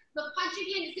here, the punching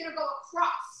hand is gonna go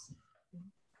across.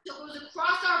 So it goes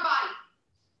across our body.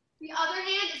 The other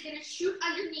hand is gonna shoot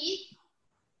underneath,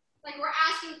 like we're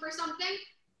asking for something.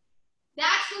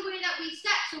 That's the way that we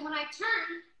set. So when I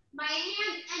turn, my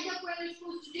hands end up where they're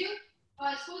supposed to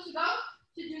go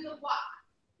to do the walk.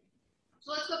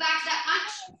 So let's go back to that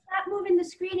punch. Stop moving the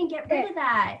screen and get rid of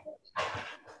that.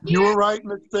 You were right,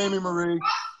 Miss Amy Marie.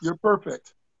 You're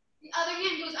perfect. The other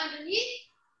hand goes underneath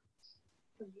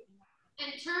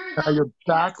and turn. Now your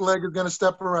back leg is going to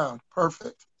step around.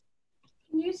 Perfect.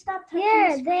 Can you stop touching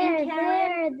the screen,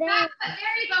 Karen? Back foot.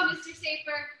 There you go, Mr.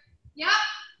 Safer. Yep.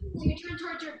 So you turn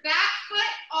towards your back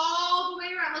foot all the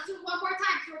way around. Let's do it one more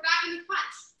time. So we're back in the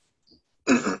punch.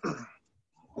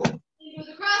 It goes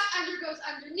across, under goes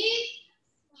underneath.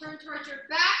 Turn towards your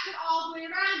back foot all the way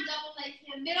around. Double knife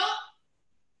hand middle.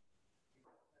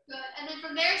 Good. And then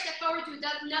from there, step forward to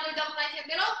another double knife hand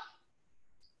middle.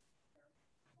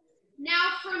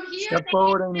 Now from here, step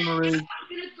forward, Amy Marie. It's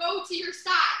going to go to your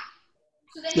side.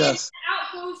 So the hand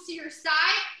out goes to your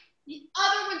side. The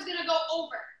other one's going to go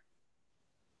over.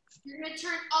 You're going to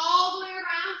turn all the way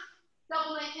around.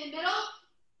 Double knife hand middle.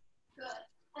 Good.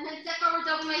 And then step forward,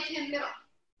 double knife hand middle.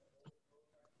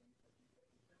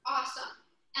 Awesome.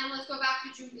 And let's go back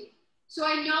to Julie. So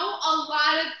I know a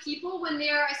lot of people, when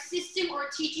they're assisting or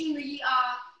teaching the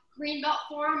green belt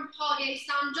form, Palge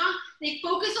Samjang, they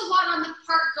focus a lot on the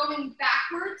part going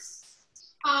backwards.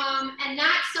 And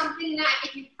that's something that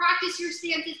if you practice your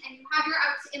stances and you have your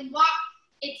outs in block,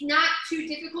 it's not too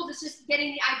difficult. It's just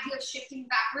getting the idea of shifting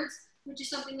backwards, which is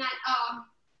something that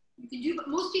you can do, but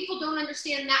most people don't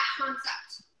understand that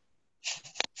concept.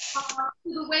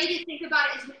 The way to think about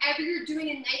it is whenever you're doing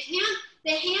a knife hand,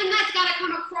 the hand that's got to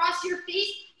come across your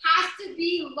face has to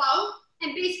be low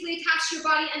and basically attach to your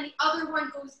body, and the other one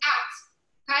goes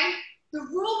out, okay? The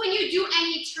rule when you do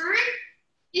any turn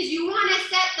is you want to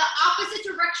set the opposite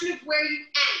direction of where you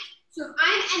end. So if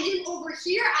I'm ending over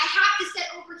here, I have to set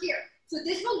over here. So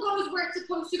this one goes where it's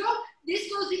supposed to go. This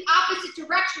goes the opposite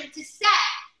direction to set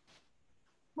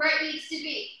where it needs to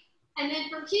be. And then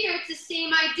from here, it's the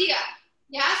same idea.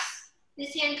 Yes?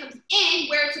 This hand comes in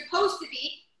where it's supposed to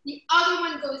be. The other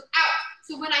one goes out.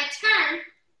 So when I turn,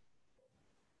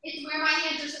 it's where my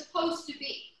hands are supposed to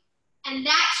be. And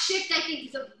that shift, I think,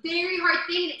 is a very hard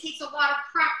thing, and it takes a lot of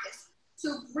practice.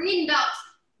 So green belts,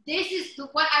 this is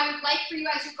what I would like for you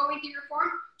as you're going through your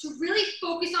form to really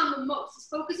focus on the most. It's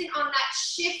focusing on that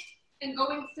shift and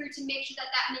going through to make sure that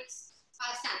that makes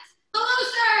sense.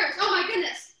 Hello, sirs. Oh, my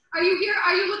goodness. Are you here?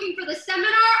 Are you looking for the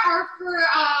seminar or for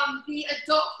the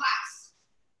adult class?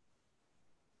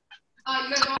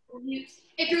 You guys are on mute.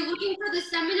 If you're looking for the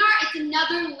seminar, it's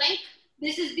another link.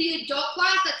 This is the adult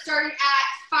class that started at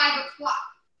 5 o'clock.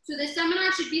 So the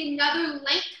seminar should be another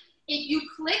link.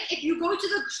 If you go to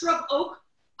the Shrub Oak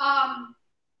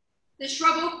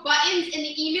buttons in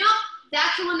the email,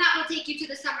 that's the one that will take you to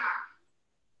the seminar.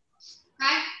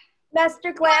 Okay?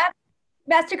 Master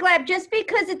Glab, just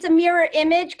because it's a mirror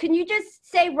image, can you just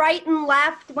say right and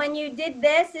left when you did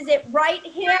this? Is it right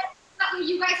here? That way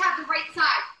you guys have the right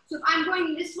side. So if I'm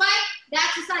going this way,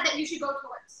 that's the side that you should go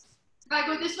towards. If I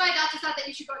go this way, that's the side that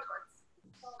you should go towards.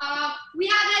 We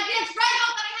have an advanced red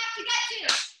belt that I have to get to.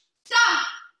 So,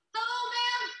 hello,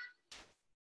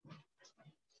 ma'am.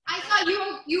 I thought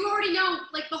you already know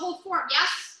like the whole form, yes?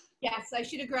 Yes, I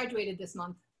should have graduated this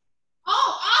month.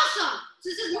 Oh, awesome. So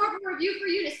this is more of a review for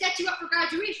you to set you up for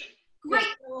graduation. Great.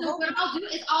 So what I'll do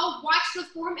is I'll watch the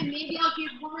form and maybe I'll give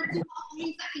one or two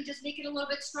things that can just make it a little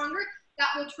bit stronger. That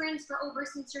will transfer over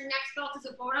since your next belt is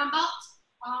a Bodon belt.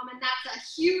 And that's a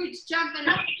huge jump and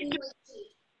a huge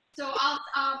change. So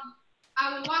I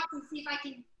will watch and see if I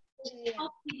can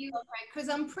help you. Okay, because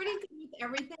I'm pretty good with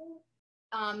everything.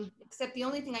 Except the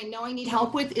only thing I know I need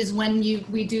help with is when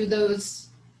we do those,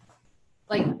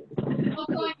 like. Oh,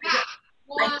 going back.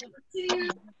 1, 2,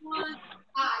 1.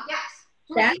 Yes.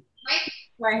 That? Right?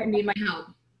 Where I need my help.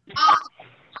 Awesome.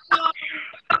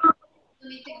 Let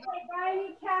me think about it. Brian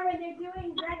and Karen, they're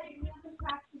doing red and you haven't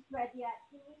practiced red yet.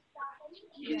 Can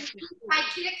we stop? High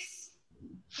kicks.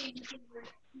 Here.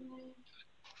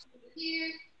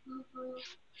 Here.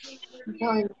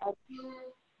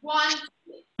 1.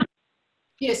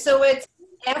 Yeah, so it's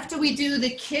after we do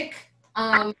the kick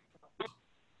on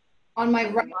my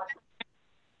right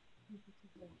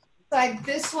side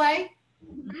this way,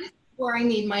 where I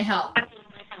need my help.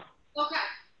 Okay.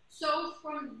 So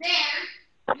from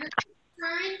there, you're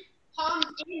turn palms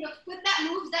in. The foot that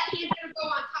moves, that hand's gonna go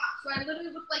on top. So I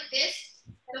literally look like this.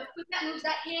 The foot that moves,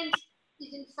 that hand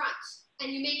is in front,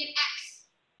 and you make an X.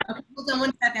 Okay, hold on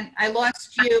 1 second. I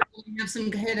lost you. We have some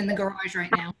kid in the garage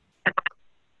right now.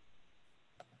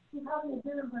 It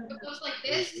goes like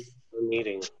this.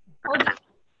 Meeting. Hold on.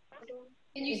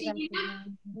 Can you see me now?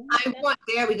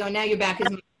 There we go. Now you're back.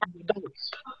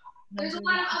 There's a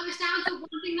lot of other sounds. So one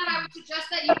thing that I would suggest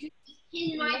that you do is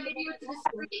pin my video to the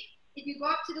screen. If you go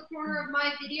up to the corner of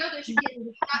my video, there should be a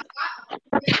dot.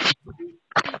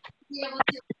 Be able to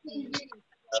pin video.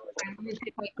 Let me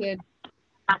pick my kid.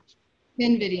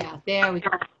 Pin video. There we go.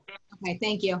 Okay,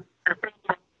 thank you.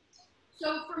 So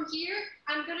from here,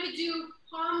 I'm gonna do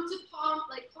palm to palm,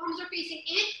 like palms are facing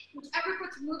in. Whichever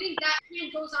foot's moving, that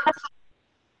hand goes on top.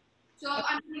 So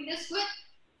I'm doing this foot.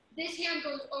 This hand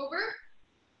goes over.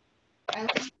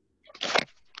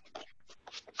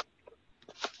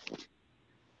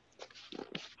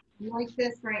 Like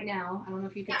this right now. I don't know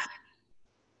if you can. Yeah.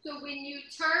 So when you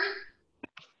turn,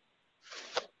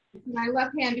 My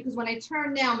left hand, because when I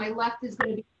turn now, my left is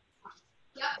going to be.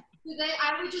 yep. So then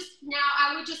I would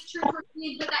just turn for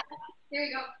me and put that. There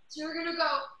you go. So you're gonna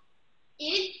go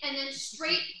in and then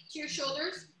straight to your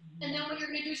shoulders, and then what you're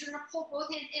gonna do is you're gonna pull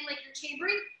both hands in like you're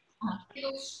chambering. It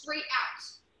goes straight out.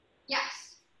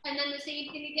 Yes. And then the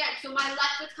same thing again. So my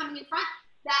left foot's coming in front.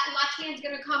 That left hand's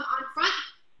gonna come on front.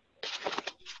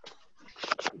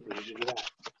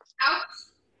 Out.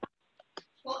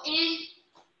 Well, in,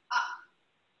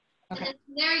 up. Okay. And then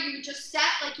from there, you just set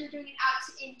like you're doing it out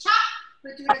to in chop,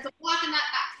 but do it as a block in that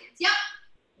back stance. Yep.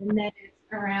 And then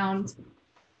it's around.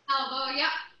 Elbow,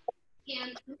 yep.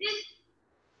 Hands in.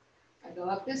 I go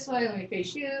up this way. Let me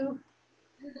face you.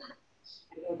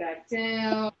 I go back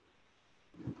down.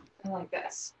 And like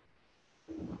this.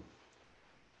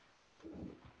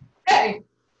 Hey.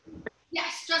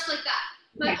 Yes, just like that.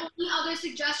 My only other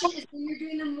suggestion is when you're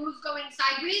doing the moves going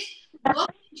sideways,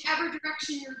 look whichever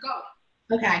direction you're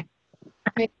going. Okay.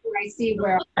 Make sure I see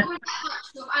where. Look over that much.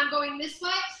 So if I'm going this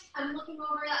way, I'm looking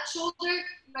over that shoulder.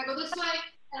 If I go this way,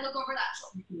 I look over that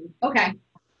shoulder. Okay.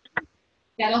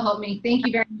 That'll help me. Thank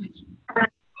you very much.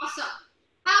 Awesome.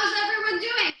 How's everyone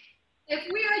doing? If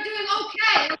we are doing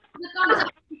okay, look at the thumbs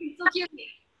up. You can still hear me.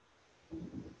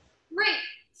 Great.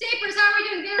 Sapers, how are we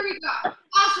doing? There we go.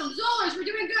 Awesome. Zollers, we're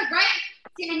doing good, right?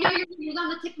 See, I know your name was on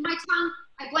the tip of my tongue.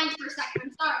 I blanked for a second.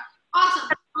 I'm sorry. Awesome.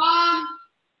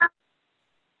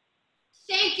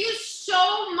 Thank you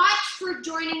so much for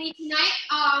joining me tonight.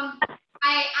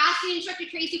 I asked the instructor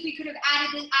Tracy if we could have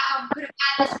added this,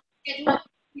 schedule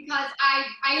because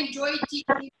I enjoyed teaching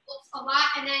adults a lot,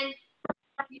 and then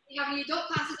we have the adult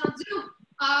classes on Zoom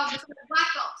with the black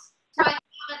belts. So I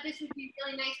thought that this would be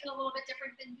really nice and a little bit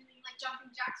different than doing like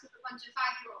jumping jacks with a bunch of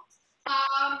 5-year-olds.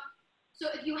 So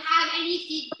if you have any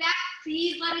feedback,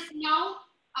 please let us know.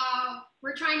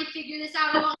 We're trying to figure this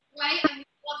out along the way, and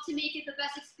we'd love to make it the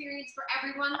best experience for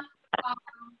everyone.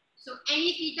 So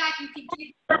any feedback you can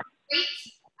give would be great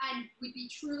and would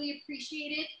be truly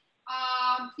appreciated.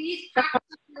 Please practice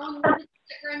your own words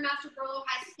that Grandmaster Berlo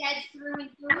has said through and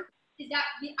through. is that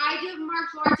the idea of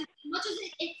martial arts, as much as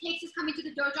it takes us coming to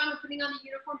the dojo and putting on the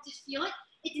uniform to feel it,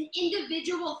 it's an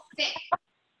individual thing.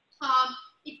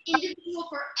 It's individual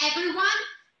for everyone,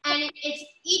 and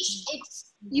it's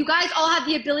you guys all have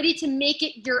the ability to make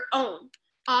it your own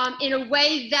in a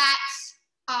way that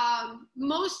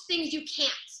most things you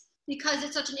can't, because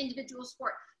it's such an individual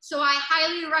sport. So I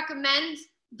highly recommend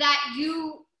that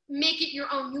you make it your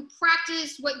own. You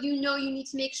practice what you know you need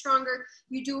to make stronger.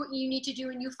 You do what you need to do,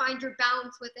 and you find your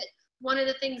balance with it. One of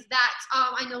the things that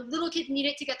I know little kids need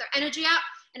it to get their energy out,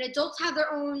 and adults have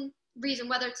their own reason,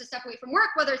 whether it's to step away from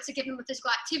work, whether it's to give them a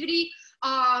physical activity.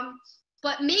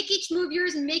 But make each move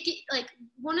yours, and make it like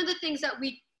one of the things that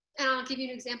and I'll give you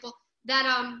an example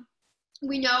that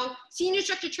we know senior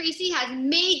instructor Tracy has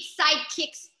made side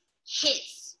kicks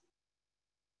his.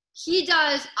 He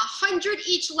does 100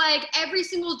 each leg every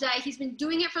single day. He's been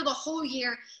doing it for the whole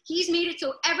year. He's made it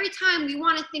so every time we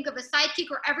want to think of a side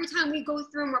kick, or every time we go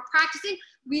through and we're practicing,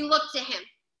 we look to him,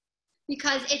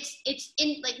 because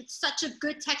it's such a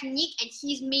good technique, and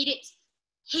he's made it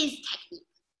his technique.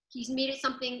 He's made it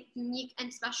something unique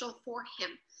and special for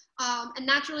him. And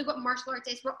that's really what martial arts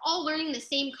is. We're all learning the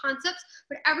same concepts,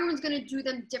 but everyone's going to do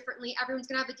them differently. Everyone's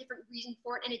going to have a different reason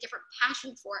for it and a different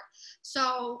passion for it.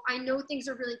 So I know things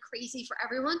are really crazy for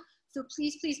everyone. So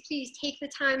please, please, please take the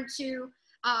time to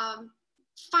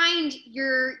find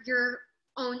your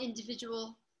own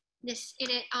individualness in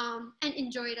it, and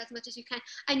enjoy it as much as you can.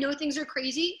 I know things are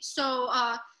crazy. So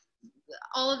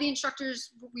all of the instructors,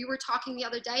 we were talking the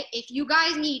other day, if you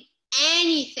guys need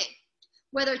anything,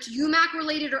 whether it's UMAC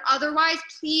related or otherwise,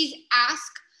 please ask.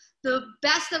 The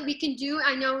best that we can do,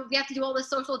 I know we have to do all the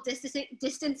social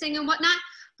distancing and whatnot,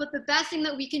 but the best thing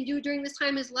that we can do during this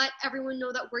time is let everyone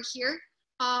know that we're here,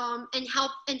 and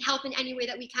help in any way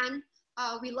that we can.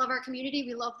 We love our community,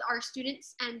 we love our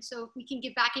students, and so if we can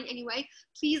give back in any way,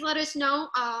 please let us know.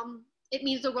 It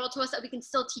means the world to us that we can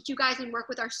still teach you guys and work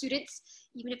with our students,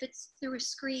 even if it's through a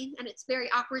screen and it's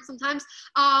very awkward sometimes.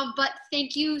 But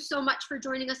thank you so much for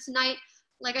joining us tonight.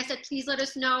 Like I said, please let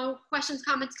us know questions,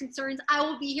 comments, concerns. I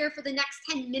will be here for the next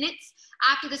 10 minutes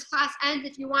after this class ends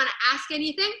if you want to ask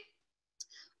anything,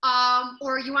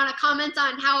 or you want to comment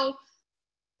on how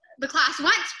the class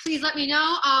went, please let me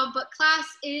know. But class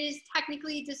is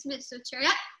technically dismissed, so cheer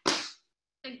up.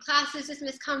 And class is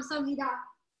dismissed. Kamsahamnida.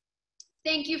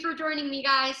 Thank you for joining me,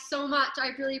 guys, so much. I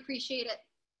really appreciate it.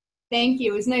 Thank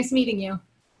you. It was nice meeting you.